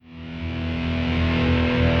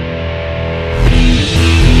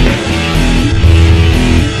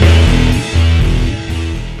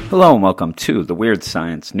Hello and welcome to the Weird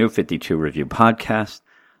Science New 52 Review Podcast.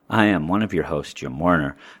 I am one of your hosts, Jim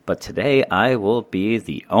Warner, but today I will be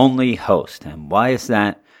the only host. And why is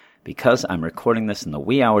that? Because I'm recording this in the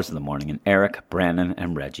wee hours of the morning and Eric, Brandon,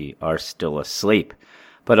 and Reggie are still asleep.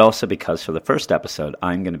 But also because for the first episode,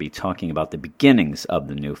 I'm going to be talking about the beginnings of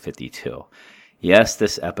the New 52. Yes,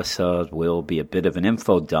 this episode will be a bit of an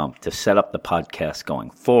info dump to set up the podcast going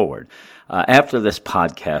forward. After this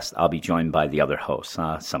podcast, I'll be joined by the other hosts,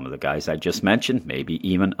 some of the guys I just mentioned, maybe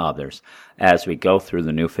even others, as we go through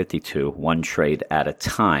the New 52, one trade at a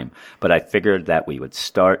time. But I figured that we would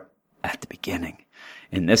start at the beginning.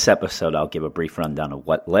 In this episode, I'll give a brief rundown of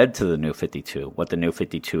what led to the New 52, what the New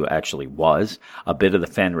 52 actually was, a bit of the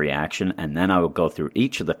fan reaction, and then I will go through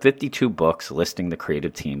each of the 52 books, listing the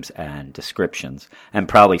creative teams and descriptions, and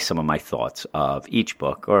probably some of my thoughts of each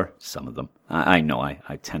book, or some of them. I know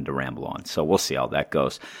I tend to ramble on, so we'll see how that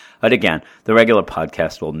goes. But again, the regular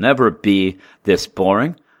podcast will never be this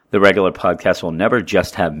boring. The regular podcast will never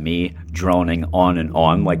just have me droning on and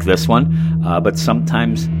on like this one, but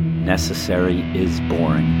sometimes necessary is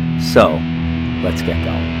boring. So, let's get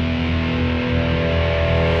going.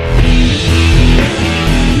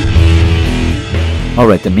 All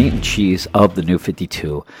right, the meat and cheese of the New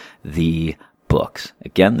 52, the books.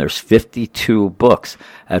 Again, there's 52 books.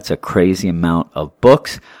 That's a crazy amount of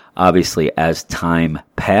books. Obviously, as time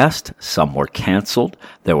passed, some were canceled.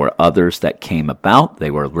 There were others that came about.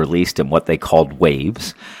 They were released in what they called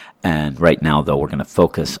waves. And right now, though, we're going to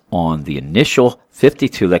focus on the initial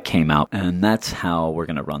 52 that came out, and that's how we're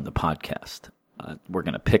going to run the podcast. We're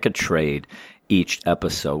going to pick a trade. Each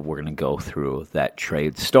episode, we're going to go through that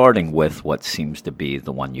trade, starting with what seems to be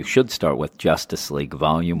the one you should start with, Justice League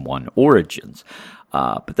Volume 1 Origins.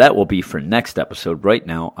 But that will be for next episode. Right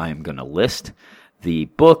now, I am going to list the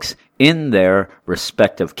books in their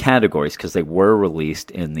respective categories because they were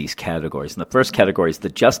released in these categories. And the first category is the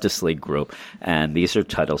Justice League group, and these are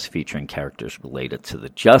titles featuring characters related to the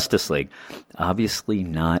Justice League. Obviously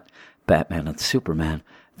not Batman and Superman.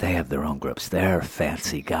 They have their own groups. They're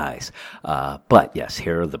fancy guys. But yes,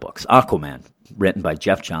 here are the books. Aquaman, written by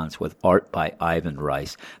Geoff Johns with art by Ivan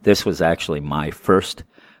Rice. This was actually my first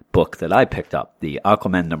book that I picked up. The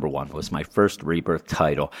Aquaman #1 was my first Rebirth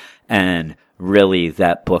title, and really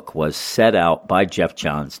that book was set out by Geoff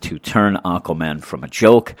Johns to turn Aquaman from a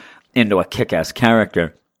joke into a kick-ass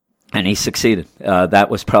character, and he succeeded. That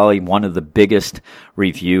was probably one of the biggest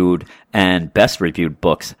reviewed and best reviewed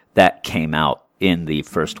books that came out in the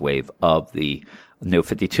first wave of the New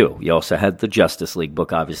 52. You also had the Justice League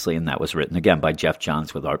book, obviously, and that was written again by Geoff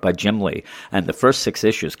Johns with art by Jim Lee. And the first 6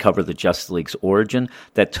 issues cover the Justice League's origin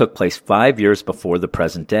that took place 5 years before the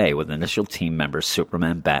present day, with initial team members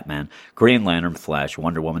Superman, Batman, Green Lantern, Flash,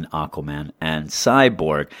 Wonder Woman, Aquaman, and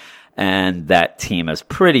Cyborg. And that team has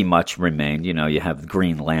pretty much remained. You know, you have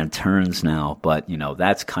Green Lanterns now, but, you know,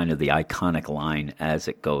 that's kind of the iconic line as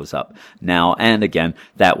it goes up now. And again,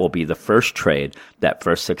 that will be the first trade. That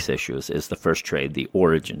first 6 issues is the first trade, the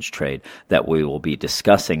Origins trade, that we will be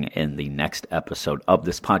discussing in the next episode of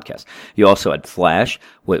this podcast. You also had Flash,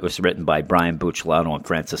 which was written by Brian Buccellato and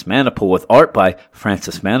Francis Manapul, with art by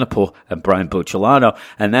Francis Manapul and Brian Buccellato,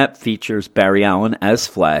 and that features Barry Allen as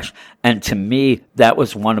Flash. And to me, that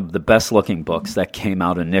was one of the best-looking books that came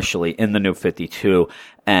out initially in the New 52,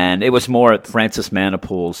 and it was more Francis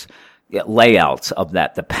Manapul's layouts of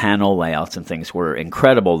that. The panel layouts and things were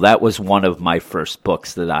incredible. That was one of my first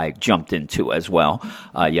books that I jumped into as well.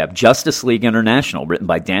 You have Justice League International, written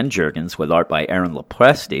by Dan Jurgens, with art by Aaron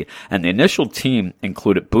Lopresti, and the initial team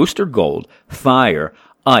included Booster Gold, Fire,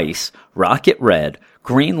 Ice, Rocket Red,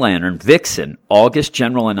 Green Lantern, Vixen, August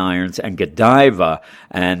General and Irons, and Godiva,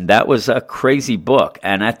 and that was a crazy book.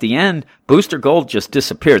 And at the end, Booster Gold just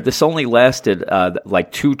disappeared. This only lasted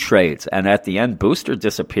like 2 trades, and at the end, Booster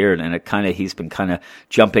disappeared, and he's been kind of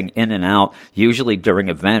jumping in and out, usually during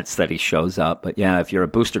events that he shows up. But yeah, if you're a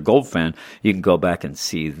Booster Gold fan, you can go back and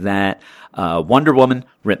see that. Wonder Woman,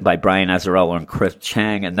 written by Brian Azzarello and Chris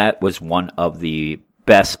Chang, and that was one of the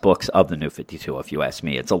best books of the New 52, if you ask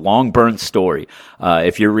me. It's a long burn story.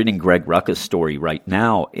 If you're reading Greg Rucka's story right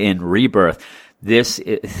now in Rebirth,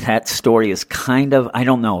 that story is kind of, I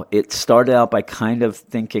don't know, it started out by kind of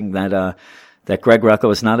thinking that Greg Rucka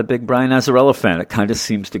was not a big Brian Azzarello fan. It kind of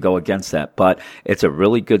seems to go against that, but it's a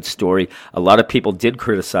really good story. A lot of people did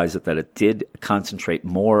criticize it, that it did concentrate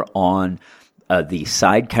more on the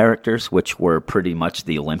side characters, which were pretty much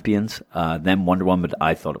the Olympians. Then Wonder Woman,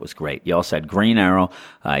 I thought it was great. You also had Green Arrow,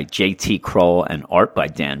 J.T. Kroll, and art by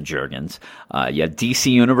Dan Jurgens. You had DC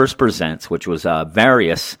Universe Presents, which was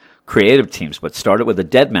various creative teams, but started with a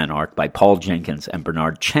Deadman arc by Paul Jenkins and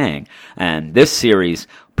Bernard Chang. And this series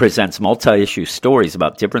presents multi-issue stories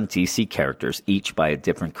about different DC characters, each by a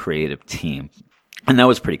different creative team. And that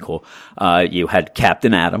was pretty cool. You had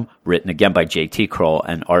Captain Atom, written again by J.T. Kroll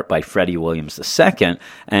and art by Freddie Williams II.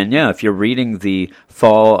 And yeah, if you're reading the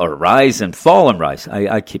Rise and Fall and Rise,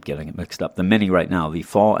 I keep getting it mixed up, the mini right now, the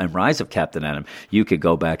Fall and Rise of Captain Atom, you could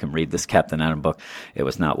go back and read this Captain Atom book. It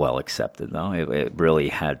was not well accepted, though. It really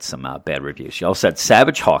had some bad reviews. You also had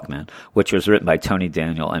Savage Hawkman, which was written by Tony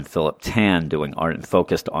Daniel and Philip Tan, doing art and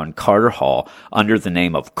focused on Carter Hall under the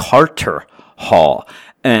name of Carter Hall.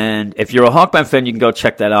 And if you're a Hawkman fan, you can go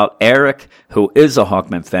check that out. Eric, who is a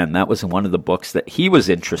Hawkman fan, that was one of the books that he was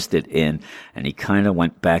interested in, and he kind of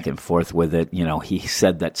went back and forth with it. You know, he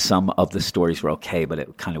said that some of the stories were okay, but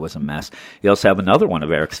it kind of was a mess. You also have another one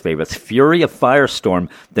of Eric's favorites, Fury of Firestorm,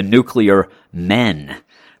 The Nuclear Men.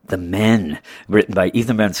 The Men, written by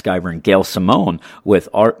Ethan Van Sciver and Gail Simone, with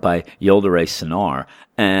art by Yildiray Cinar.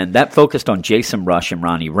 And that focused on Jason Rusch and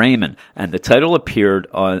Ronnie Raymond. And the title appeared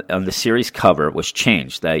on the series cover, was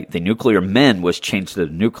changed. The Nuclear Men was changed to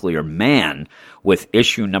The Nuclear Man with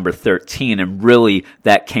issue number 13. And really,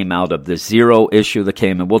 that came out of the Zero issue that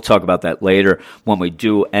came. And we'll talk about that later when we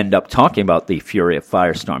do end up talking about the Fury of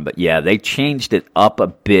Firestorm. But yeah, they changed it up a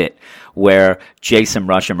bit, where Jason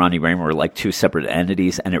Rusch and Ronnie Raymond were like two separate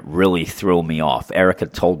entities, and it really threw me off. Erica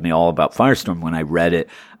told me all about Firestorm when I read it.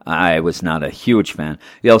 I was not a huge fan.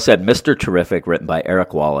 You also had Mr. Terrific, written by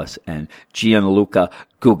Eric Wallace and Gianluca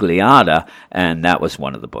Gugliotta, and that was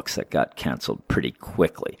one of the books that got canceled pretty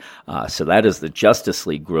quickly. So that is the Justice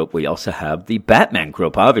League group. We also have the Batman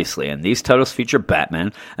group, obviously, and these titles feature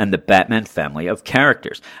Batman and the Batman family of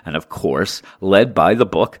characters, and of course, led by the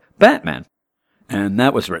book Batman. And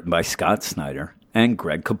that was written by Scott Snyder and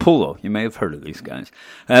Greg Capullo. You may have heard of these guys.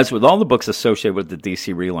 As with all the books associated with the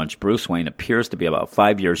DC relaunch, Bruce Wayne appears to be about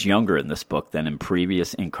 5 years younger in this book than in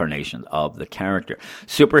previous incarnations of the character.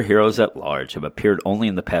 Superheroes at large have appeared only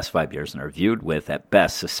in the past 5 years and are viewed with, at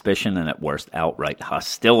best, suspicion and at worst, outright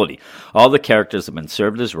hostility. All the characters have been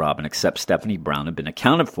served as Robin, except Stephanie Brown, have been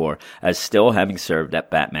accounted for as still having served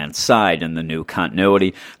at Batman's side in the new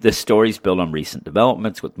continuity. This story is built on recent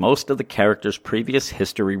developments, with most of the characters' previous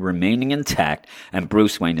history remaining intact, and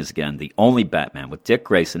Bruce Wayne is again the only Batman, with Dick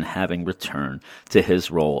Grayson having returned to his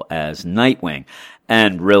role as Nightwing.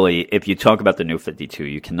 And really, if you talk about the New 52,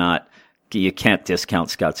 you can't discount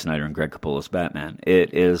Scott Snyder and Greg Capullo's Batman.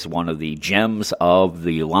 It is one of the gems of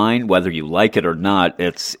the line, whether you like it or not.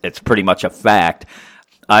 It's pretty much a fact.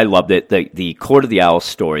 I loved it. The Court of the Owls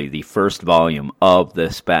story, the first volume of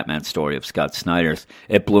this Batman story of Scott Snyder's,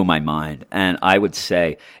 it blew my mind. And I would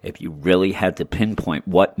say, if you really had to pinpoint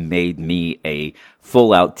what made me a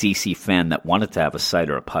full-out DC fan that wanted to have a site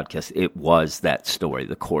or a podcast, it was that story,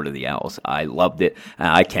 The Court of the Owls. I loved it, and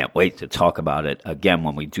I can't wait to talk about it again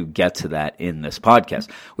when we do get to that in this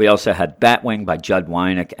podcast. We also had Batwing by Judd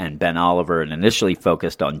Winick and Ben Oliver, and initially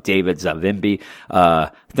focused on David Zavimbi.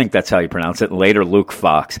 I think that's how you pronounce it. And later, Luke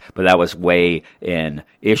Fox, but that was way in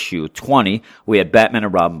issue 20. We had Batman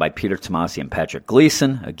and Robin by Peter Tomasi and Patrick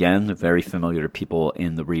Gleason. Again, very familiar to people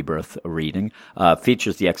in the Rebirth reading.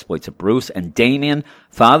 Features the exploits of Bruce and Damian,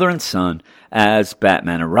 father and son, as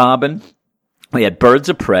Batman and Robin. We had Birds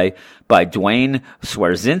of Prey by Dwayne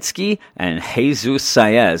Swarzinski and Jesus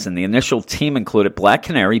Saez, and the initial team included Black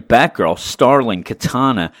Canary, Batgirl, Starling,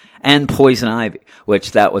 Katana, and Poison Ivy,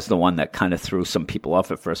 which that was the one that kind of threw some people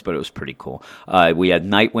off at first, but it was pretty cool. We had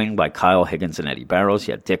Nightwing by Kyle Higgins and Eddie Barrows.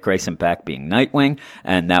 You had Dick Grayson back being Nightwing,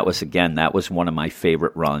 and that was one of my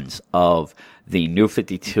favorite runs of the New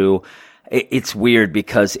 52. It's weird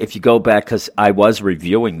because if you go back, because I was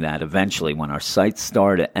reviewing that eventually when our site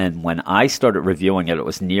started, and when I started reviewing it, it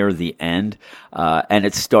was near the end, and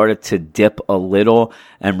it started to dip a little.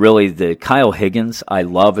 And really, the Kyle Higgins, I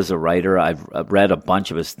love as a writer. I've read a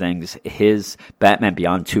bunch of his things. His Batman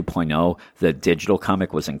Beyond 2.0, the digital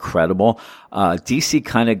comic, was incredible. DC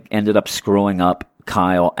kind of ended up screwing up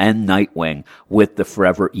Kyle and Nightwing with the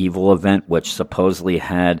Forever Evil event, which supposedly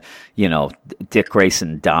had, Dick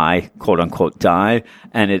Grayson die, quote unquote die,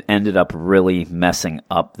 and it ended up really messing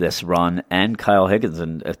up this run and Kyle Higgins.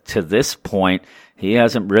 And to this point, he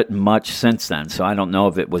hasn't written much since then, so I don't know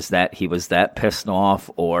if it was that he was that pissed off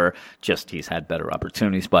or just he's had better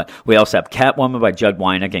opportunities. But we also have Catwoman by Judd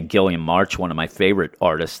Winick and Gillian March, one of my favorite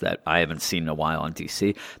artists that I haven't seen in a while on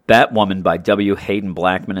DC. Batwoman by W. Hayden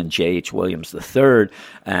Blackman and J.H. Williams III,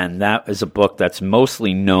 and that is a book that's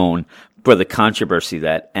mostly known for the controversy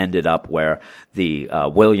that ended up where the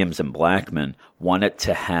Williams and Blackman wanted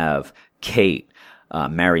to have Kate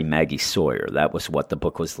marry Maggie Sawyer. That was what the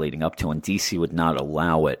book was leading up to, and DC would not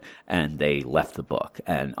allow it, and they left the book.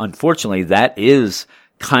 And unfortunately, that is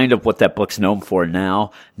kind of what that book's known for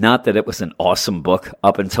now. Not that it was an awesome book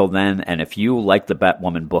up until then, and if you like the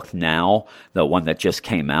Batwoman book now, the one that just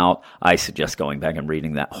came out, I suggest going back and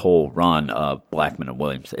reading that whole run of Blackman and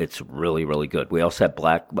Williams. It's really, really good. We also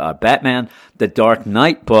have Batman, the Dark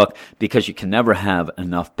Knight book, because you can never have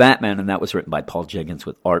enough Batman, and that was written by Paul Jenkins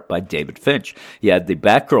with art by David Finch. You had the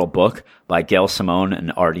Batgirl book by Gail Simone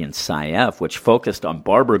and Ardian Syaf, which focused on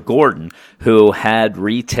Barbara Gordon, who had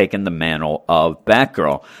retaken the mantle of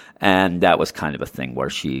Batgirl. And that was kind of a thing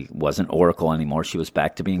where she wasn't Oracle anymore. She was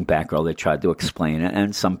back to being Batgirl. They tried to explain it,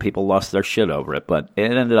 and some people lost their shit over it. But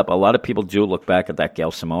it ended up, a lot of people do look back at that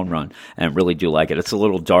Gail Simone run and really do like it. It's a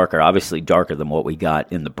little darker, obviously darker than what we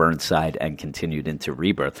got in the Burnside and continued into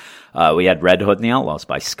Rebirth. We had Red Hood and the Outlaws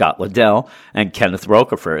by Scott Liddell and Kenneth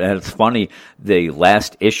Rocafort. And it's funny, the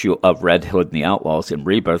last issue of Red Hood and the Outlaws in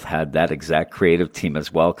Rebirth had that exact creative team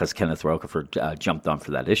as well, because Kenneth Rocafort jumped on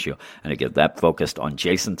for that issue. And again, that focused on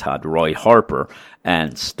Jason Todd, Roy Harper,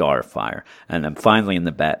 and Starfire. And then finally in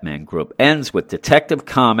the Batman group ends with Detective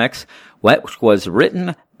Comics, which was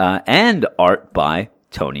written and art by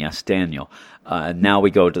Tony S. Daniel. Now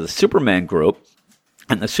we go to the Superman group.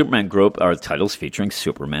 And the Superman group are titles featuring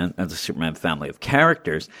Superman and the Superman family of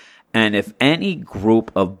characters. And if any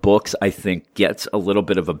group of books, I think, gets a little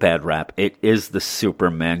bit of a bad rap, it is the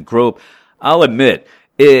Superman group. I'll admit,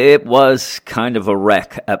 it was kind of a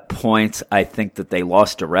wreck at points. I think that they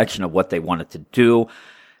lost direction of what they wanted to do.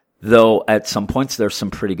 Though at some points there's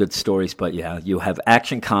some pretty good stories, but yeah, you have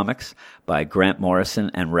Action Comics by Grant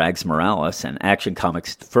Morrison and Rags Morales, and Action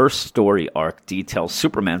Comics' first story arc details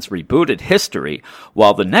Superman's rebooted history,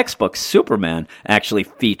 while the next book, Superman, actually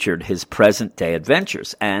featured his present-day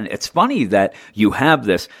adventures. And it's funny that you have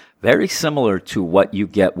this very similar to what you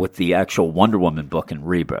get with the actual Wonder Woman book in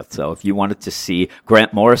Rebirth. So if you wanted to see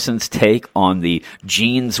Grant Morrison's take on the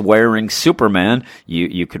jeans-wearing Superman,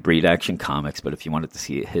 you could read Action Comics. But if you wanted to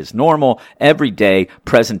see his normal, everyday,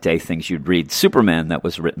 present-day things, you'd read Superman, that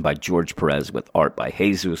was written by George Perez with art by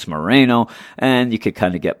Jesus Moreno, and you could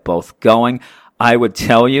kind of get both going. I would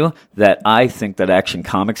tell you that I think that Action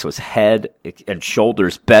Comics was head and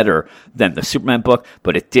shoulders better than the Superman book,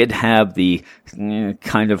 but it did have the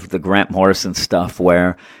kind of the Grant Morrison stuff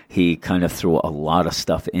where he kind of threw a lot of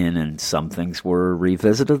stuff in, and some things were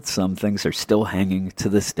revisited, some things are still hanging to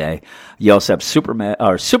this day. You also have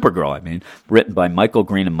Supergirl, written by Michael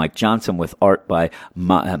Green and Mike Johnson with art by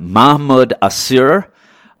Mahmoud Asir.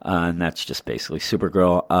 And that's just basically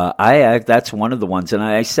Supergirl. That's one of the ones. And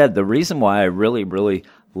I said the reason why I really, really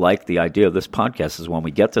like the idea of this podcast is when we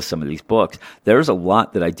get to some of these books, there's a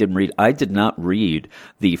lot that I didn't read. I did not read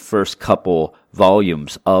the first couple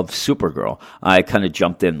volumes of Supergirl. I kind of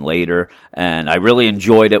jumped in later, and I really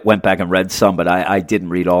enjoyed it, went back and read some, but I didn't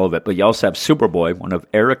read all of it. But you also have Superboy, one of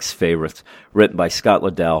Eric's favorites, written by Scott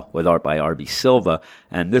Liddell with art by R.B. Silva.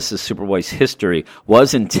 And this is Superboy's history,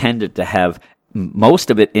 was intended to have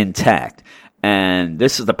most of it intact. And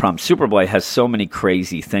this is the problem. Superboy has so many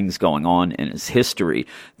crazy things going on in his history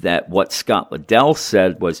that what Scott Liddell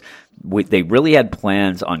said was they really had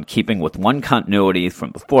plans on keeping with one continuity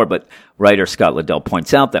from before, but writer Scott Liddell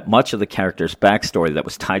points out that much of the character's backstory that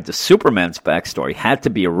was tied to Superman's backstory had to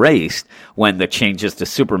be erased when the changes to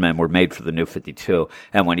Superman were made for the New 52.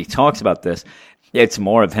 And when he talks about this, it's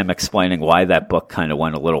more of him explaining why that book kind of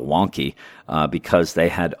went a little wonky, because they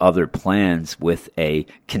had other plans with a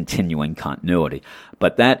continuing continuity.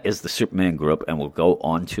 But that is the Superman group, and we'll go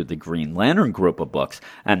on to the Green Lantern group of books.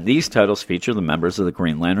 And these titles feature the members of the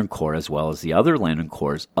Green Lantern Corps as well as the other Lantern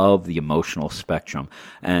Corps of the emotional spectrum.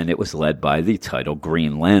 And it was led by the title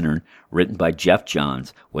Green Lantern, written by Jeff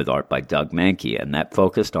Johns with art by Doug Mankey. And that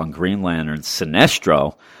focused on Green Lantern,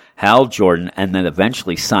 Sinestro, Hal Jordan, and then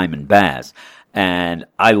eventually Simon Baz. And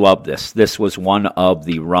I love this. This was one of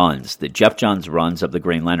the runs, the Jeff Johns runs of the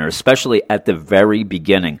Green Lantern, especially at the very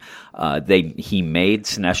beginning. He made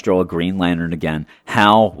Sinestro a Green Lantern again.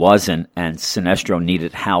 Hal wasn't, and Sinestro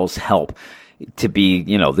needed Hal's help to be,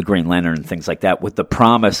 the Green Lantern and things like that, with the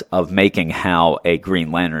promise of making Hal a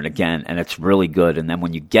Green Lantern again, and it's really good. And then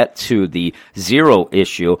when you get to the Zero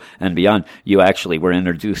issue and beyond, you actually were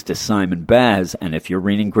introduced to Simon Baz, and if you're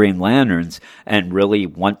reading Green Lanterns and really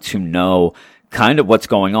want to know kind of what's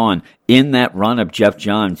going on in that run of Jeff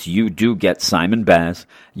Johns, you do get Simon Baz,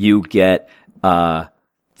 you get the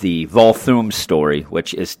Volthoom story,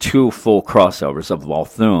 which is 2 full crossovers of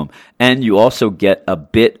Volthoom, and you also get a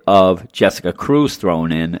bit of Jessica Cruz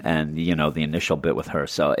thrown in, and the initial bit with her.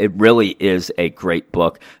 So it really is a great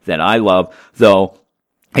book that I love, though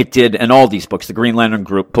It did, and all these books, the Green Lantern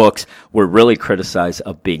Group books, were really criticized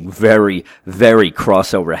of being very, very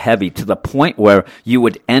crossover heavy, to the point where you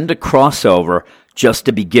would end a crossover just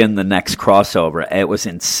to begin the next crossover. It was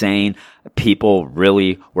insane. People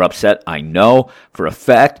really were upset. I know for a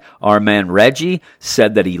fact our man Reggie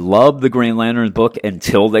said that he loved the Green Lantern book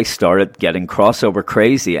until they started getting crossover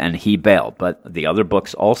crazy, and he bailed. But the other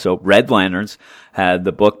books also, Red Lanterns had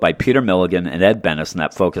the book by Peter Milligan and Ed Benes, and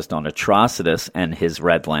that focused on Atrocitus and his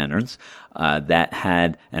Red Lanterns. That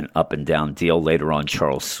had an up and down deal. Later on,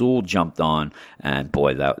 Charles Soule jumped on, and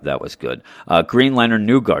boy, that was good. Green Lantern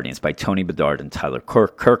New Guardians by Tony Bedard and Tyler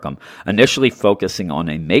Kirkham, initially focusing on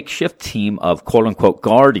a makeshift team of quote-unquote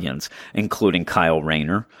Guardians, including Kyle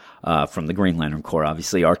Rayner from the Green Lantern Corps,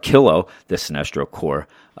 obviously, Arkillo, the Sinestro Corps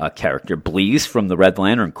character, Bleeze from the Red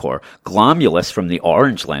Lantern Corps, Glomulus from the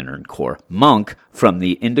Orange Lantern Corps, Monk from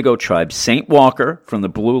the Indigo Tribe, Saint Walker from the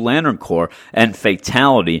Blue Lantern Corps, and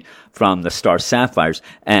Fatality from the Star Sapphires.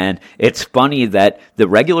 And it's funny that the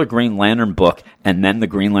regular Green Lantern book and then the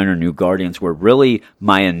Green Lantern New Guardians were really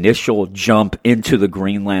my initial jump into the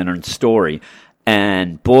Green Lantern story.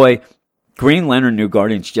 And boy, Green Lantern New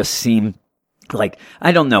Guardians just seemed like,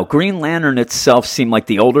 I don't know, Green Lantern itself seemed like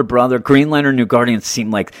the older brother. Green Lantern New Guardians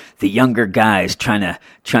seemed like the younger guys trying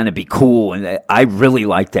to be cool, and I really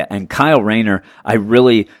liked that. And Kyle Rayner, I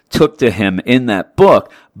really took to him in that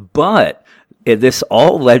book, but this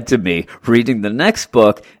all led to me reading the next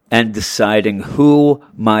book and deciding who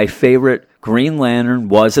my favorite Green Lantern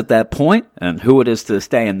was at that point and who it is to this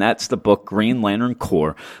day, and that's the book Green Lantern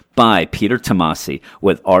Corps by Peter Tomasi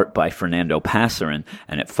with art by Fernando Pasarin,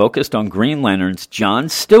 and it focused on Green Lanterns John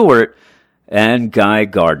Stewart and Guy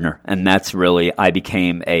Gardner, and that's really, I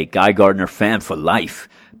became a Guy Gardner fan for life.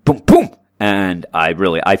 Boom, boom! And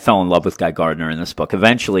I fell in love with Guy Gardner in this book.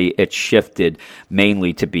 Eventually, it shifted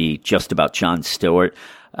mainly to be just about John Stewart.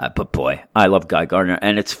 But boy, I love Guy Gardner.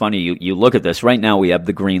 And it's funny, you look at this. Right now we have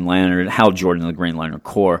the Green Lantern, Hal Jordan, the Green Lantern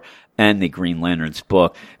Corps, and the Green Lanterns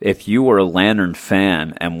book. If you were a Lantern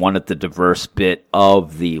fan and wanted the diverse bit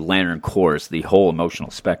of the Lantern Corps, the whole emotional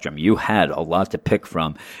spectrum, you had a lot to pick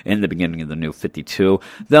from in the beginning of the New 52.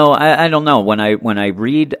 Though, I don't know, when I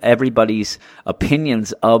read everybody's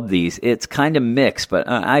opinions of these, it's kind of mixed, but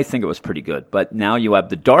I think it was pretty good. But now you have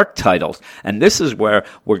the dark titles, and this is where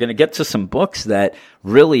we're going to get to some books that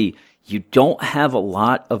really, you don't have a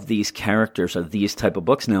lot of these characters or these type of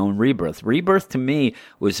books now in Rebirth. Rebirth, to me,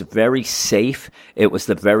 was very safe. It was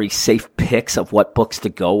the very safe picks of what books to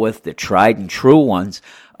go with, the tried and true ones.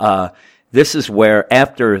 This is where,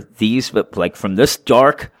 after these, like from this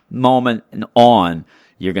dark moment and on,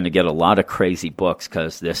 you're going to get a lot of crazy books,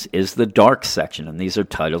 because this is the dark section, and these are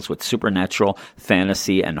titles with supernatural,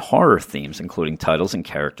 fantasy, and horror themes, including titles and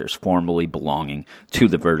characters formerly belonging to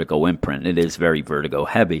the Vertigo imprint. It is very Vertigo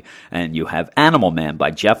heavy, and you have Animal Man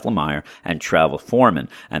by Jeff Lemire and Travis Foreman,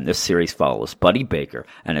 and this series follows Buddy Baker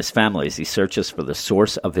and his family as he searches for the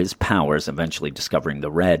source of his powers, eventually discovering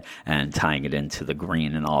the red and tying it into the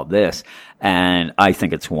green and all this. And I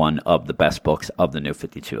think it's one of the best books of the New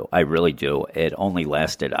 52. I really do. It only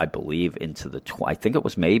lasted, I believe, into the I think it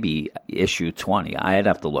was maybe issue 20. I'd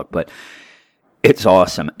have to look, but it's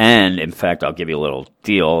awesome. And in fact, I'll give you a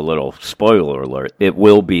little spoiler alert. It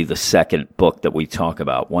will be the second book that we talk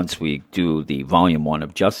about. Once we do the volume 1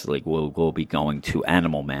 of Justice League, we'll be going to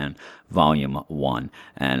Animal Man volume 1.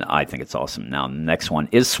 And I think it's awesome. Now, the next one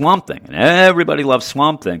is Swamp Thing. And everybody loves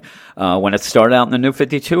Swamp Thing. When it started out in the New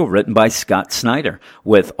 52, written by Scott Snyder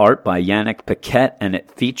with art by Yannick Paquette, and it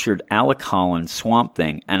featured Alec Holland's Swamp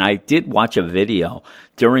Thing. And I did watch a video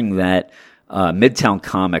during that Midtown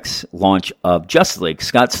Comics launch of Justice League.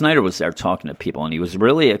 Scott Snyder was there talking to people, and he was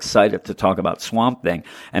really excited to talk about Swamp Thing.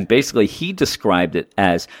 And basically, he described it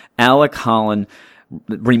as Alec Holland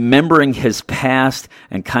remembering his past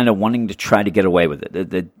and kind of wanting to try to get away with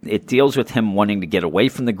it. It deals with him wanting to get away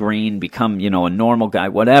from the green, become, a normal guy,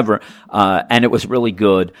 whatever. And it was really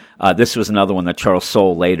good. This was another one that Charles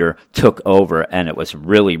Soule later took over, and it was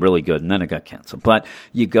really, really good. And then it got canceled. But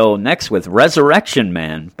you go next with Resurrection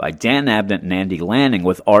Man by Dan Abnett and Andy Lanning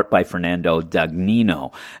with art by Fernando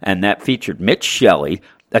Dagnino. And that featured Mitch Shelley,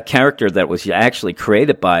 a character that was actually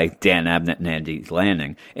created by Dan Abnett and Andy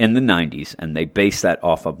Lanning in the 90s, and they based that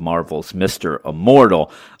off of Marvel's Mr. Immortal,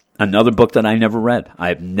 another book that I never read. I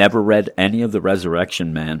have never read any of the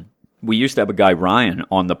Resurrection Man we used to have a guy, Ryan,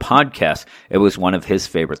 on the podcast. It was one of his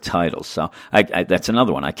favorite titles. So that's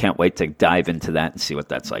another one. I can't wait to dive into that and see what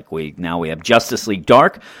that's like. Now we have Justice League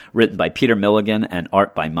Dark, written by Peter Milligan and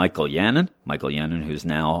art by Michael Yannon. Michael Yannon, who's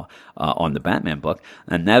now on the Batman book.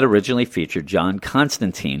 And that originally featured John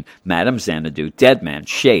Constantine, Madame Xanadu, Deadman,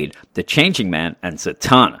 Shade, The Changing Man, and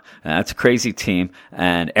Zatanna. And that's a crazy team.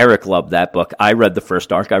 And Eric loved that book. I read the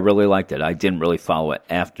first arc. I really liked it. I didn't really follow it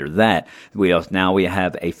after that. Now we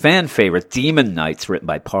have a fan favorite, Demon Knights, written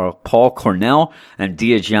by Paul Cornell and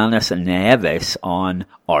Diogenes Nieves on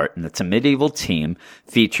art. And it's a medieval team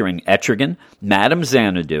featuring Etrigan, Madame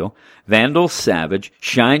Xanadu, Vandal Savage,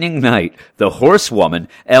 Shining Knight, the Horsewoman,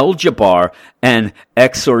 El Jabbar, and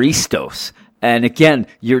Exoristos. And again,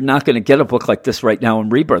 you're not going to get a book like this right now in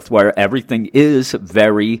Rebirth, where everything is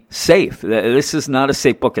very safe. This is not a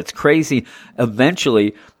safe book. It's crazy.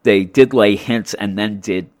 Eventually, they did lay hints and then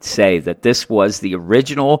did say that this was the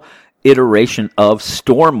original iteration of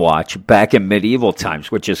Stormwatch back in medieval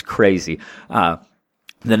times, which is crazy.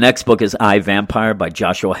 The next book is I, Vampire by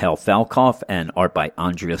Joshua Hale Falcoff and art by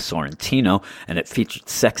Andrea Sorrentino, and it featured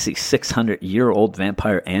sexy 600-year-old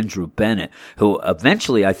vampire Andrew Bennett, who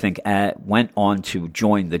eventually, I think, went on to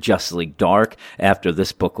join the Justice League Dark after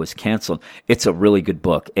this book was canceled. It's a really good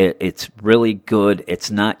book. It's really good.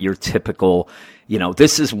 It's not your typical...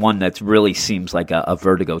 this is one that really seems like a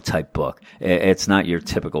Vertigo type book. It's not your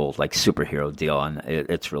typical like superhero deal, and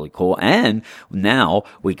it's really cool. And now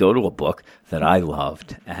we go to a book that I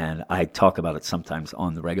loved, and I talk about it sometimes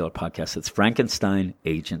on the regular podcast. It's Frankenstein,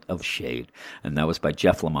 Agent of Shade, and that was by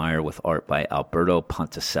Jeff Lemire with art by Alberto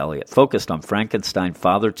Ponticelli. It focused on Frankenstein,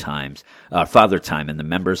 Father Time, and the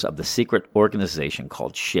members of the secret organization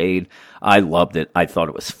called Shade. I loved it. I thought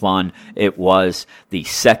it was fun. It was the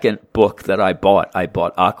second book that I bought. I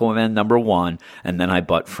bought Aquaman #1, and then I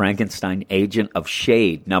bought Frankenstein, Agent of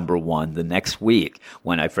Shade #1 the next week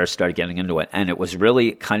when I first started getting into it. And it was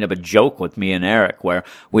really kind of a joke with me and Eric, where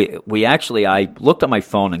I looked on my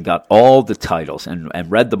phone and got all the titles and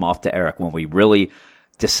read them off to Eric when we really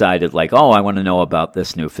decided, like, I want to know about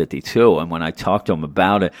this new 52. And when I talked to him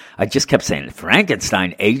about it, I just kept saying,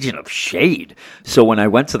 Frankenstein, Agent of Shade. So when I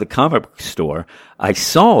went to the comic book store, I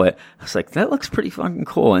saw it. I was like, that looks pretty fucking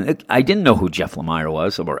cool. And I didn't know who Jeff Lemire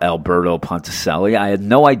was or Alberto Ponticelli. I had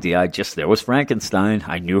no idea. There was Frankenstein.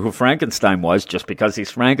 I knew who Frankenstein was just because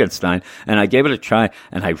he's Frankenstein. And I gave it a try,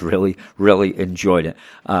 and I really, really enjoyed it.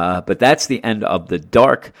 But that's the end of the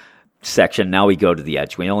Dark section. Now we go to The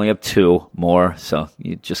Edge. We only have 2 more, so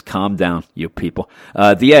you just calm down, you people.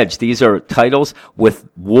 The Edge, these are titles with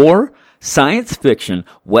war, science fiction,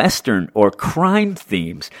 Western, or crime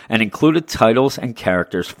themes, and included titles and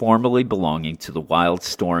characters formerly belonging to the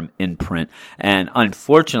Wildstorm imprint. And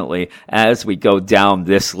unfortunately, as we go down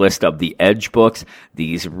this list of the Edge books,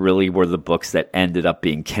 these really were the books that ended up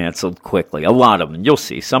being canceled quickly. A lot of them. You'll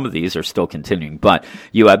see. Some of these are still continuing. But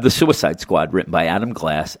you have The Suicide Squad, written by Adam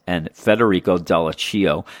Glass and Federico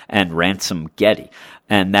Dallaccio and Ransom Getty.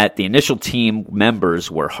 And that the initial team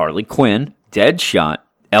members were Harley Quinn, Deadshot,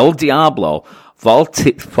 El Diablo,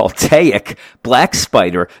 Voltaic, Black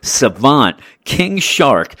Spider, Savant, King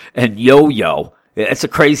Shark, and Yo-Yo. It's a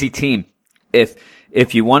crazy team.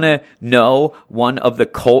 If you want to know one of the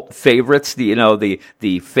cult favorites, the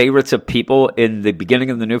favorites of people in the beginning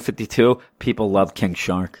of the New 52, people love King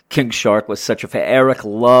Shark. King Shark was such a Eric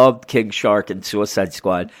loved King Shark and Suicide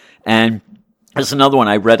Squad. And there's another one.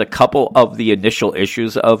 I read a couple of the initial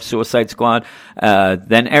issues of Suicide Squad.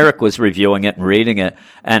 Then Eric was reviewing it and reading it.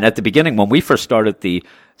 And at the beginning, when we first started the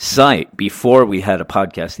site, before we had a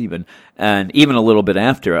podcast even, and even a little bit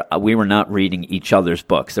after, we were not reading each other's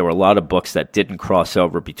books. There were a lot of books that didn't cross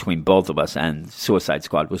over between both of us, and Suicide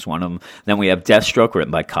Squad was one of them. Then we have Deathstroke,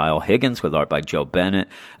 written by Kyle Higgins, with art by Joe Bennett,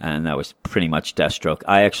 and that was pretty much Deathstroke.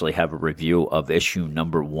 I actually have a review of issue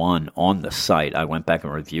 #1 on the site. I went back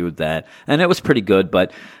and reviewed that, and it was pretty good,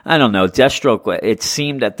 but I don't know. Deathstroke, it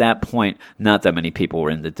seemed at that point not that many people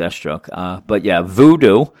were into Deathstroke. But yeah,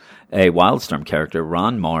 Voodoo, a Wildstorm character,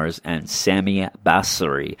 Ron Mars, and Sammy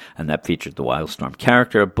Bassari, and that featured the Wildstorm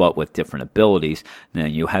character, but with different abilities.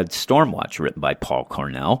 Then you had Stormwatch, written by Paul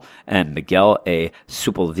Cornell, and Miguel A.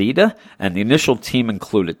 Sepulveda, and the initial team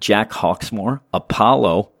included Jack Hawksmoor,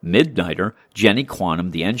 Apollo, Midnighter, Jenny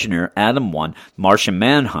Quantum, the Engineer, Adam One, Martian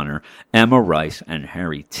Manhunter, Emma Rice, and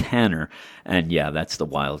Harry Tanner. And yeah, that's the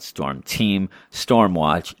Wildstorm team,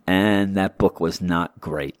 Stormwatch, and that book was not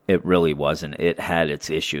great. It really wasn't. It had its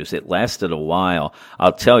issues. It lasted a while.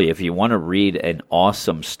 I'll tell you, if you want to read an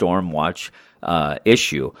awesome Stormwatch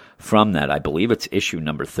issue from that. I believe it's issue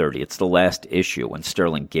number 30. It's the last issue when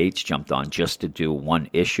Sterling Gates jumped on just to do one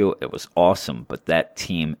issue. It was awesome, but that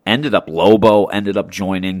team Lobo ended up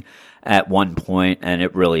joining at one point, and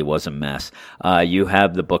it really was a mess. You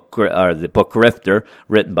have the book Grifter,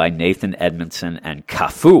 written by Nathan Edmondson and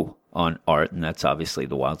Cafu on art, and that's obviously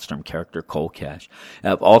the Wildstorm character Cole Cash. You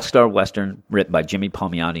have All-Star Western, written by Jimmy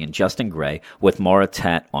Palmiotti and Justin Gray, with Maura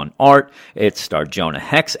Tatt on art. It starred Jonah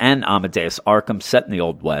Hex and Amadeus Arkham, set in the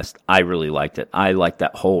Old West. I really liked it. I liked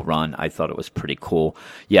that whole run. I thought it was pretty cool.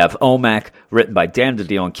 You have OMAC, written by Dan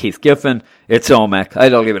DiDio and Keith Giffen. It's OMAC. I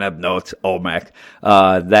don't even have notes. OMAC.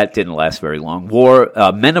 That didn't last very long.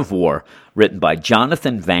 Men of War, written by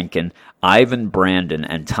Jonathan Vankin, Ivan Brandon,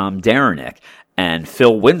 and Tom Derenick, and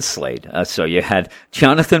Phil Winslade. So you had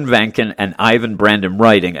Jonathan Vankin and Ivan Brandon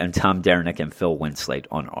writing, and Tom Derenick and Phil Winslade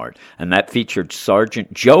on art. And that featured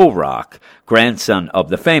Sergeant Joe Rock, grandson of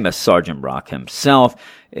the famous Sergeant Rock himself.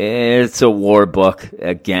 It's a war book.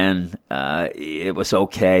 Again, it was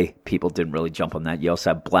okay. People didn't really jump on that. You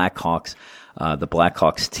also have Blackhawks. The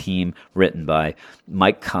Blackhawks team, written by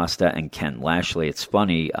Mike Costa and Ken Lashley. It's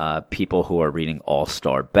funny, people who are reading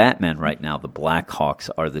All-Star Batman right now, the Blackhawks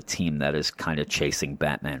are the team that is kind of chasing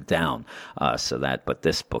Batman down. But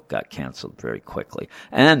this book got canceled very quickly.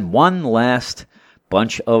 And one last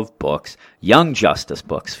bunch of books, Young Justice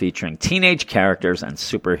books featuring teenage characters and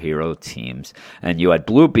superhero teams. And you had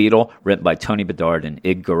Blue Beetle, written by Tony Bedard and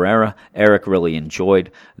Ig Guerrera. Eric really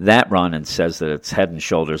enjoyed that run and says that it's head and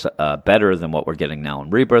shoulders better than what we're getting now in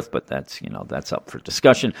Rebirth, but that's up for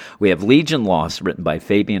discussion. We have Legion Lost, written by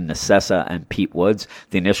Fabian Nacessa and Pete Woods.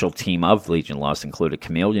 The initial team of Legion Lost included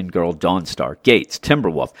Chameleon Girl, Dawnstar, Gates,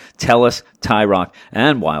 Timberwolf, Tellus, Tyrock,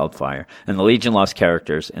 and Wildfire. And the Legion Lost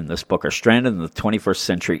characters in this book are stranded in the 21st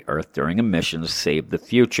century Earth during a mission to save the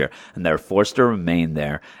future, and they're forced to remain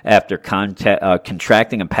there after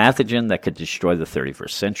contracting a pathogen that could destroy the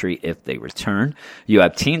 31st century if they return. You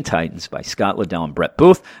have Teen Titans by Scott Liddell and Brett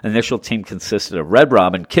Booth. Initial team consisted of Red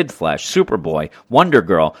Robin, Kid Flash, Superboy, Wonder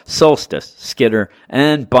Girl, Solstice, Skitter,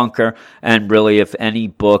 and Bunker. And really, if any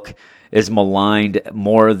book is maligned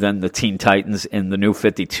more than the Teen Titans in the New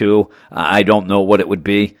 52, I don't know what it would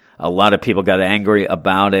be. A lot of people got angry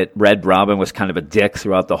about it. Red Robin was kind of a dick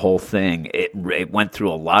throughout the whole thing. It went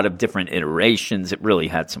through a lot of different iterations. It really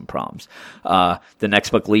had some problems. The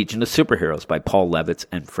next book, Legion of Superheroes by Paul Levitz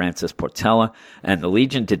and Francis Portela. And the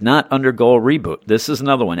Legion did not undergo a reboot. This is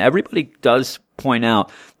another one. Everybody does point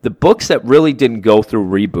out the books that really didn't go through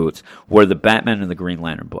reboots were the Batman and the Green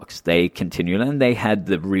Lantern books. They continued, and they had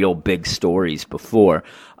the real big stories before.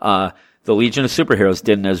 The Legion of Superheroes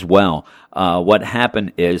didn't as well. What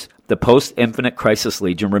happened is the post-Infinite Crisis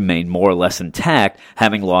Legion remained more or less intact,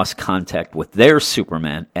 having lost contact with their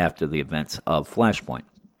Superman after the events of Flashpoint.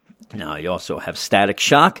 Now, you also have Static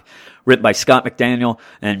Shock, written by Scott McDaniel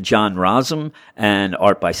and John Rossum, and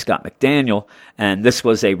art by Scott McDaniel. And this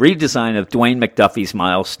was a redesign of Dwayne McDuffie's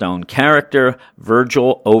milestone character,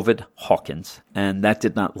 Virgil Ovid Hawkins. And that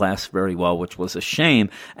did not last very well, which was a shame.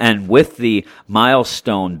 And with the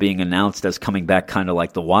milestone being announced as coming back kind of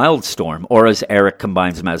like the Wildstorm, or as Eric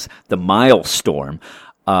combines them as the Milestorm,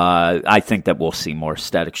 I think that we'll see more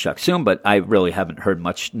Static Shock soon, but I really haven't heard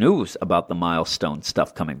much news about the Milestone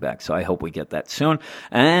stuff coming back, so I hope we get that soon.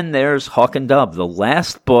 And there's Hawk and Dove, the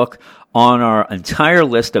last book on our entire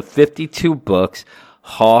list of 52 books,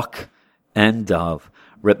 Hawk and Dove,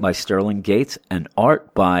 written by Sterling Gates and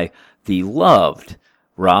art by the loved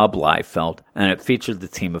Rob Liefeld, and it featured the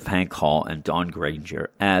team of Hank Hall and Dawn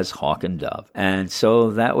Granger as Hawk and Dove. And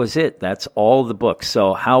so that was it. That's all the books.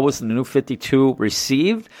 So how was the New 52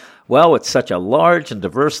 received? Well, it's such a large and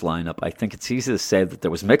diverse lineup, I think it's easy to say that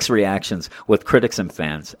there was mixed reactions with critics and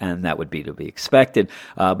fans, and that would be to be expected.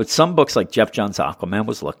 But some books like Jeff Johns' Aquaman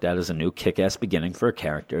was looked at as a new kick-ass beginning for a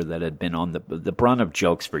character that had been on the brunt of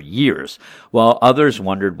jokes for years, while others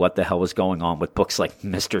wondered what the hell was going on with books like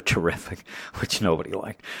Mr. Terrific, which nobody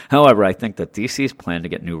liked. However, I think that DC's plan to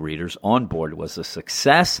get new readers on board was a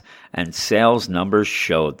success, and sales numbers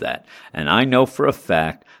showed that. And I know for a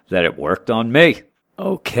fact that it worked on me.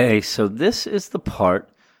 Okay, so this is the part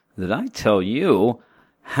that I tell you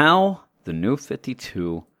how the New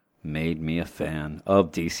 52 made me a fan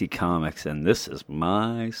of DC Comics, and this is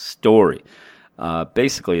my story.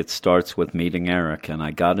 Basically, it starts with meeting Eric, and I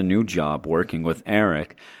got a new job working with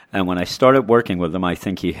Eric, and when I started working with him, I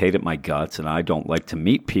think he hated my guts, and I don't like to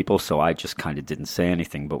meet people, so I just kind of didn't say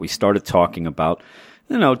anything, but we started talking about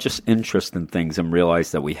just interest in things, and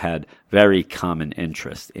realized that we had very common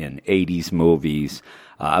interest in 80s movies.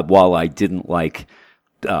 While I didn't like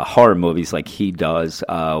horror movies like he does.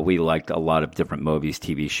 We liked a lot of different movies,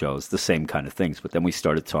 TV shows, the same kind of things. But then we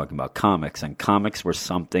started talking about comics, and comics were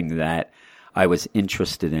something that I was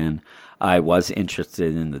interested in. I was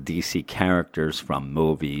interested in the DC characters from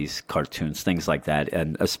movies, cartoons, things like that,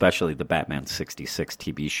 and especially the Batman 66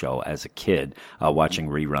 TV show as a kid, watching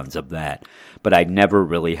reruns of that. But I never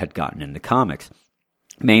really had gotten into comics,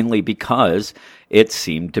 mainly because it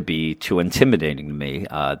seemed to be too intimidating to me.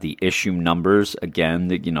 The issue numbers, again,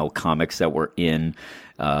 comics that were in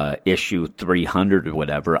issue 300 or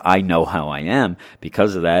whatever, I know how I am.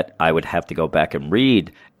 Because of that, I would have to go back and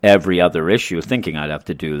read every other issue, thinking I'd have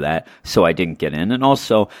to do that, so I didn't get in. And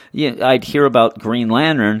also, I'd hear about Green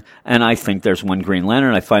Lantern, and I think there's one Green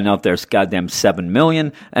Lantern. I find out there's goddamn 7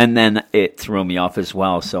 million, and then it threw me off as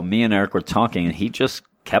well. So me and Eric were talking, and he just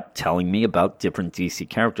kept telling me about different DC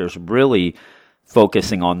characters, really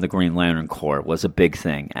focusing on the Green Lantern Corps was a big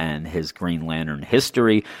thing, and his Green Lantern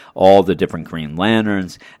history, all the different Green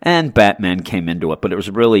Lanterns, and Batman came into it, but it was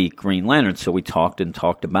really Green Lantern, so we talked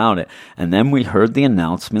about it. And then we heard the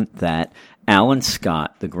announcement that Alan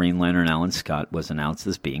Scott, the Green Lantern Alan Scott, was announced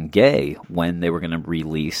as being gay when they were going to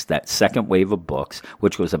release that second wave of books,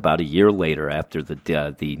 which was about a year later after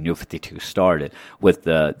the New 52 started, with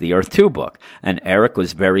the Earth 2 book. And Eric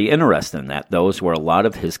was very interested in that. Those were a lot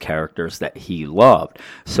of his characters that he loved.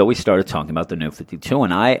 So we started talking about the New 52,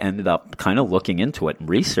 and I ended up kind of looking into it and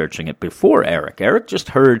researching it before Eric. Eric just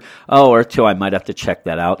heard, Earth 2, I might have to check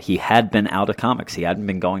that out. He had been out of comics. He hadn't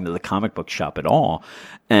been going to the comic book shop at all.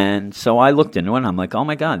 And so I looked into it, and I'm like, oh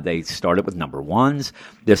my God, they started with number ones.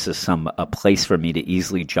 This is a place for me to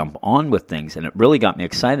easily jump on with things. And it really got me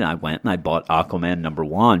excited. I went and I bought Aquaman number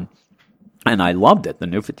 1. And I loved it. The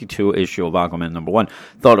New 52 issue of Aquaman number 1.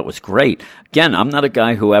 Thought it was great. Again, I'm not a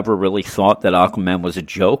guy who ever really thought that Aquaman was a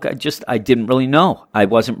joke. I didn't really know. I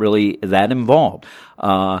wasn't really that involved.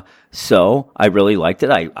 So I really liked it.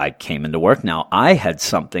 I came into work. Now, I had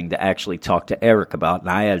something to actually talk to Eric about. And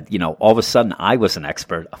I had, all of a sudden I was an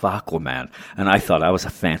expert of Aquaman. And I thought I was a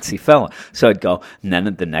fancy fella. So I'd go. And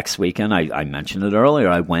then the next weekend, I mentioned it earlier,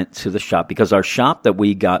 I went to the shop, because our shop that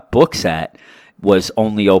we got books at was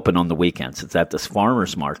only open on the weekends. It's at this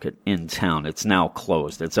farmer's market in town. It's now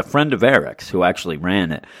closed. It's a friend of Eric's who actually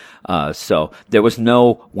ran it. So there was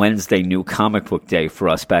no Wednesday new comic book day for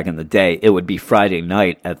us back in the day. It would be Friday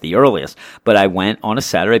night at the earliest. But I went on a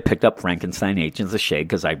Saturday, picked up Frankenstein Agents of Shade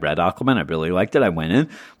because I read Aquaman. I really liked it. I went in,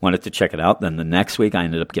 wanted to check it out. Then the next week I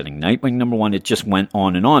ended up getting Nightwing number 1. It just went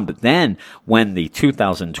on and on. But then when the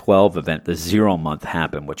 2012 event, the 0 month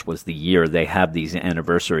happened, which was the year they have these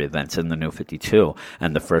anniversary events in the New 52.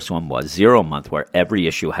 And the first one was 0 month, where every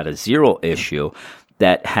issue had a 0 issue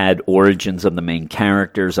that had origins of the main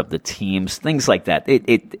characters, of the teams, things like that.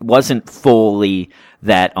 It wasn't fully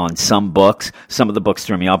that on some books. Some of the books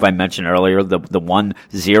threw me off. I mentioned earlier the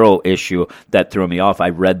 1-0 issue that threw me off. I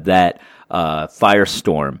read that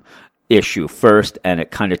Firestorm issue first, and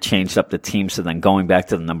it kind of changed up the team, so then going back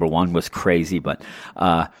to the number 1 was crazy. But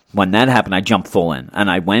when that happened, I jumped full in,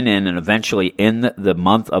 and I went in, and eventually in the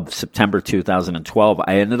month of September 2012,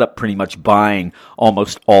 I ended up pretty much buying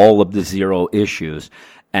almost all of the 0 issues.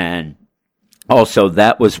 And also,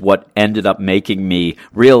 that was what ended up making me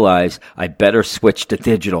realize I better switch to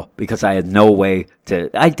digital, because I had no way to.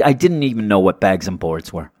 I didn't even know what Bags and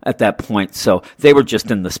Boards were at that point, so they were just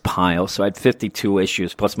in this pile. So I had 52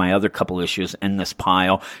 issues plus my other couple issues in this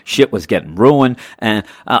pile. Shit was getting ruined, and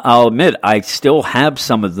I'll admit I still have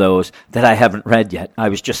some of those that I haven't read yet. I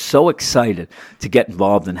was just so excited to get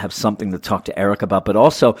involved and have something to talk to Eric about, but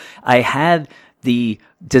also I had the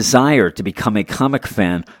desire to become a comic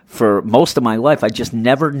fan for most of my life. I just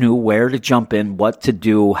never knew where to jump in, what to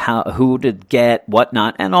do, who to get,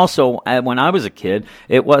 whatnot. And also, when I was a kid,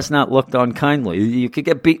 it was not looked on kindly. You could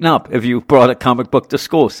get beaten up if you brought a comic book to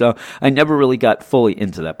school. So I never really got fully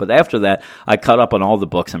into that. But after that, I caught up on all the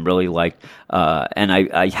books and really liked, and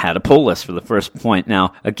I had a pull list for the first point.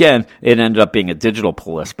 Now, again, it ended up being a digital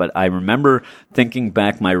pull list, but I remember thinking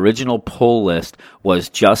back, my original pull list was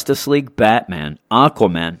Justice League, Batman,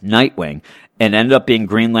 Aquaman, Nightwing, and ended up being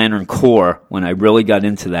Green Lantern Corps when I really got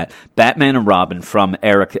into that. Batman and Robin from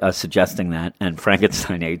Eric suggesting that, and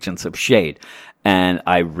Frankenstein Agents of Shade. And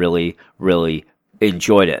I really, really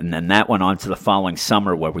enjoyed it. And then that went on to the following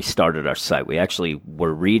summer where we started our site. We actually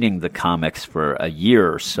were reading the comics for a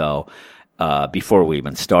year or so before we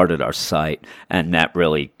even started our site, and that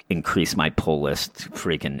really increased my pull list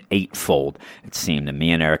freaking 8-fold, it seemed to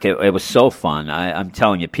me and Eric. It was so fun. I'm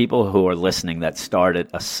telling you, people who are listening that started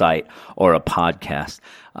a site or a podcast,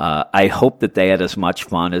 I hope that they had as much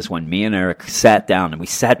fun as when me and Eric sat down, and we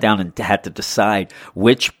sat down and had to decide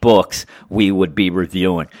which books we would be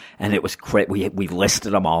reviewing. And it was great. We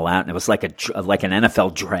listed them all out, and it was like an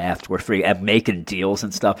NFL draft. We're making deals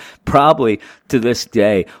and stuff. Probably to this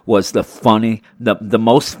day was the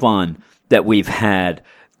most fun that we've had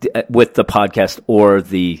with the podcast or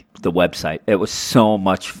the website. It was so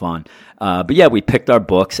much fun. But yeah, we picked our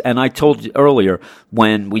books, and I told you earlier,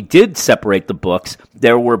 when we did separate the books,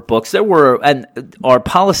 and our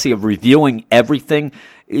policy of reviewing everything,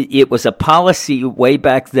 it was a policy way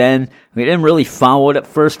back then. We didn't really follow it at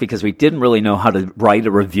first because we didn't really know how to write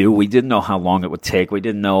a review. We didn't know how long it would take. We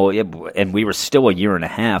didn't know, and we were still a year and a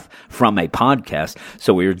half from a podcast,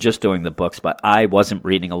 so we were just doing the books. But I wasn't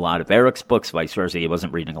reading a lot of Eric's books, vice versa. He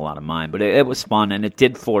wasn't reading a lot of mine. But it was fun, and it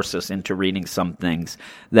did force us into reading some things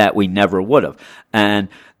that we never would have. And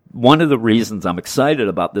one of the reasons I'm excited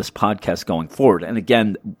about this podcast going forward, and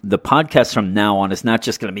again, the podcast from now on is not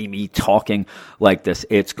just going to be me talking like this.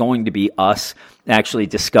 It's going to be us actually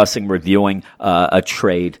discussing, reviewing a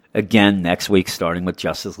trade again next week, starting with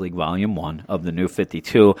Justice League Volume 1 of the New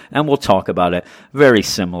 52, and we'll talk about it very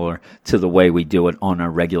similar to the way we do it on our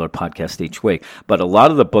regular podcast each week. But a lot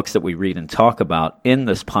of the books that we read and talk about in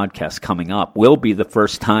this podcast coming up will be the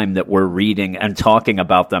first time that we're reading and talking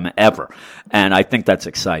about them ever, and I think that's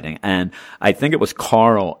exciting. And I think it was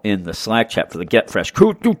Carl in the Slack chat for the Get Fresh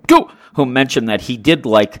crew who mentioned that he did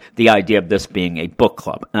like the idea of this being a book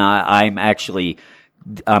club. I'm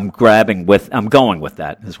going with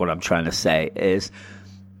that, is what I'm trying to say, is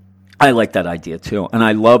I like that idea too. And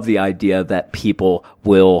I love the idea that people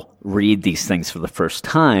will read these things for the first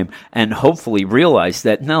time and hopefully realize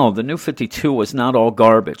that, no, the New 52 was not all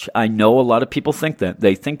garbage. I know a lot of people think that.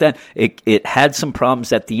 They think that it had some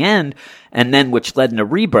problems at the end, and then which led into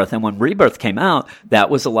Rebirth. And when Rebirth came out, that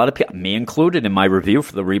was a lot of people, me included in my review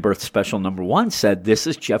for the Rebirth special #1, said, this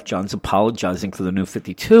is Geoff Johns apologizing for the New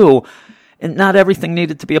 52. And not everything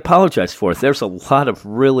needed to be apologized for. There's a lot of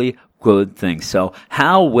really good things. So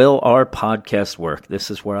how will our podcast work? This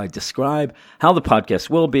is where I describe how the podcast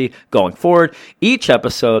will be going forward. Each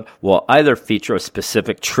episode will either feature a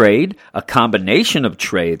specific trade, a combination of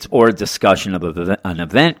trades, or a discussion of an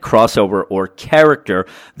event, crossover, or character.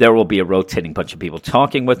 There will be a rotating bunch of people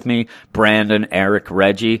talking with me, Brandon, Eric,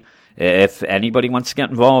 Reggie. If anybody wants to get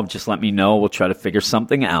involved, just let me know. We'll try to figure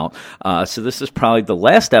something out. So this is probably the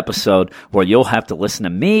last episode where you'll have to listen to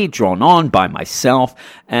me drawn on by myself.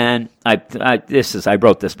 And I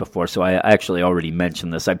wrote this before, so I actually already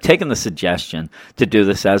mentioned this. I've taken the suggestion to do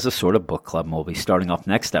this as a sort of book club, and we'll be starting off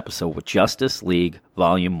next episode with Justice League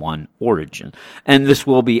Volume 1 Origin. And this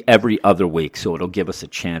will be every other week, so it'll give us a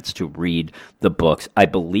chance to read the books. I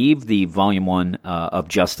believe the Volume 1 of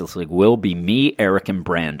Justice League will be me, Eric, and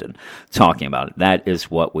Brandon talking about it. That is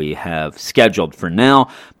what we have scheduled for now,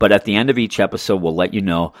 but at the end of each episode, we'll let you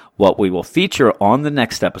know what we will feature on the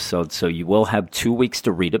next episode, so you will have 2 weeks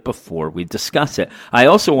to read it before we discuss it. I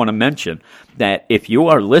also want to mention that if you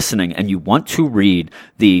are listening and you want to read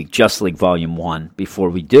the Justice League Volume 1 before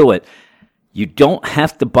we do it, you don't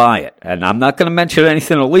have to buy it. And I'm not going to mention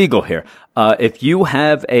anything illegal here. If you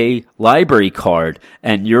have a library card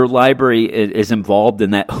and your library is involved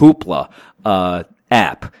in that Hoopla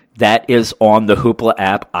app, that is on the Hoopla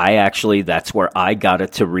app. That's where I got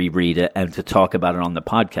it to reread it and to talk about it on the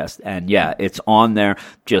podcast. And yeah, it's on there.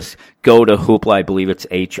 Just go to Hoopla. I believe it's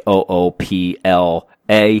HOOPLA.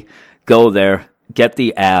 Go there, get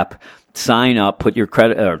the app, sign up, put your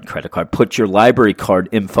credit card, put your library card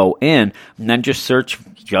info in, and then just search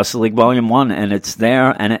Justice League Volume 1, and it's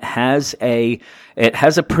there, and it has a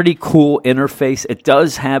pretty cool interface. It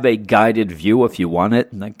does have a guided view if you want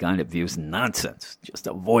it, and that guided view is nonsense. Just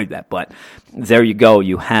avoid that. But there you go.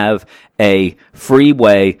 You have a free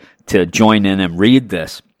way to join in and read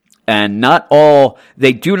this. And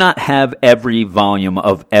they do not have every volume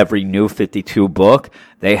of every New 52 book.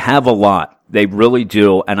 They have a lot. They really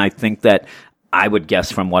do. And I think that I would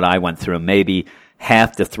guess from what I went through, maybe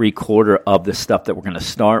half to 3/4 of the stuff that we're going to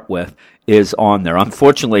start with is on there.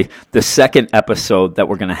 Unfortunately, the second episode that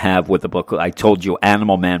we're going to have with the book, I told you,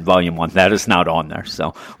 Animal Man Volume 1, that is not on there.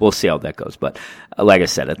 So we'll see how that goes. But like I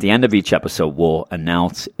said, at the end of each episode, we'll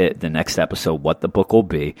announce the next episode, what the book will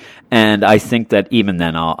be. And I think that even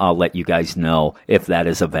then, I'll let you guys know if that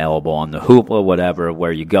is available on the Hoopla, whatever,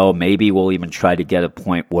 where you go. Maybe we'll even try to get a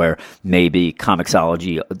point where maybe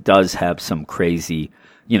Comixology does have some crazy,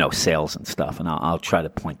 sales and stuff. And I'll try to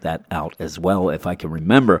point that out as well if I can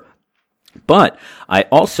remember. But I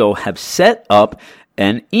also have set up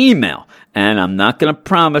an email. And I'm not going to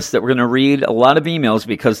promise that we're going to read a lot of emails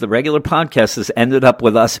because the regular podcast has ended up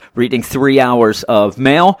with us reading 3 hours of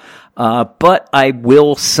mail. But I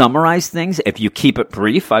will summarize things. If you keep it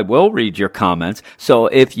brief, I will read your comments. So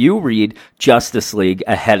if you read Justice League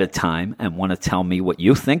ahead of time and want to tell me what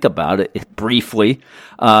you think about it briefly,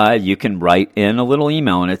 you can write in a little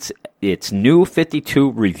email, and it's New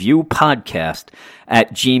 52 Review Podcast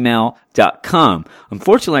at gmail.com.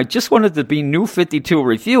 Unfortunately, I just wanted to be New 52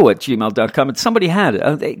 Review at gmail.com, and somebody had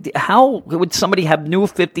it. How would somebody have New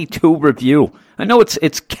 52 Review? I know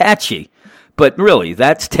it's catchy, but really,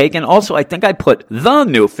 that's taken. Also, I think I put the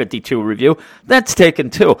New 52 Review. That's taken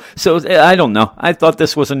too. So I don't know. I thought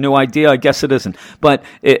this was a new idea. I guess it isn't. But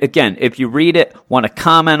again, if you read it, want to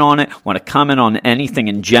comment on it, want to comment on anything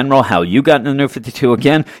in general, how you got in the New 52,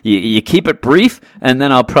 again, you keep it brief, and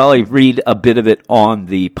then I'll probably read a bit of it on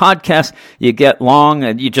the podcast. You get long,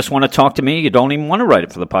 and you just want to talk to me. You don't even want to write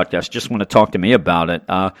it for the podcast. Just want to talk to me about it.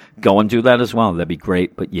 Go and do that as well. That'd be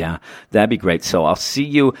great. But yeah, that'd be great. So I'll see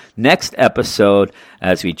you next episode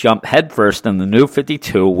as we jump headfirst in the New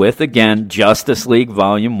 52 with, again, Justice League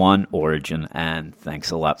Volume 1 Origin. And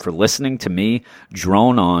thanks a lot for listening to me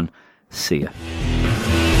drone on. See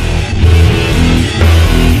ya.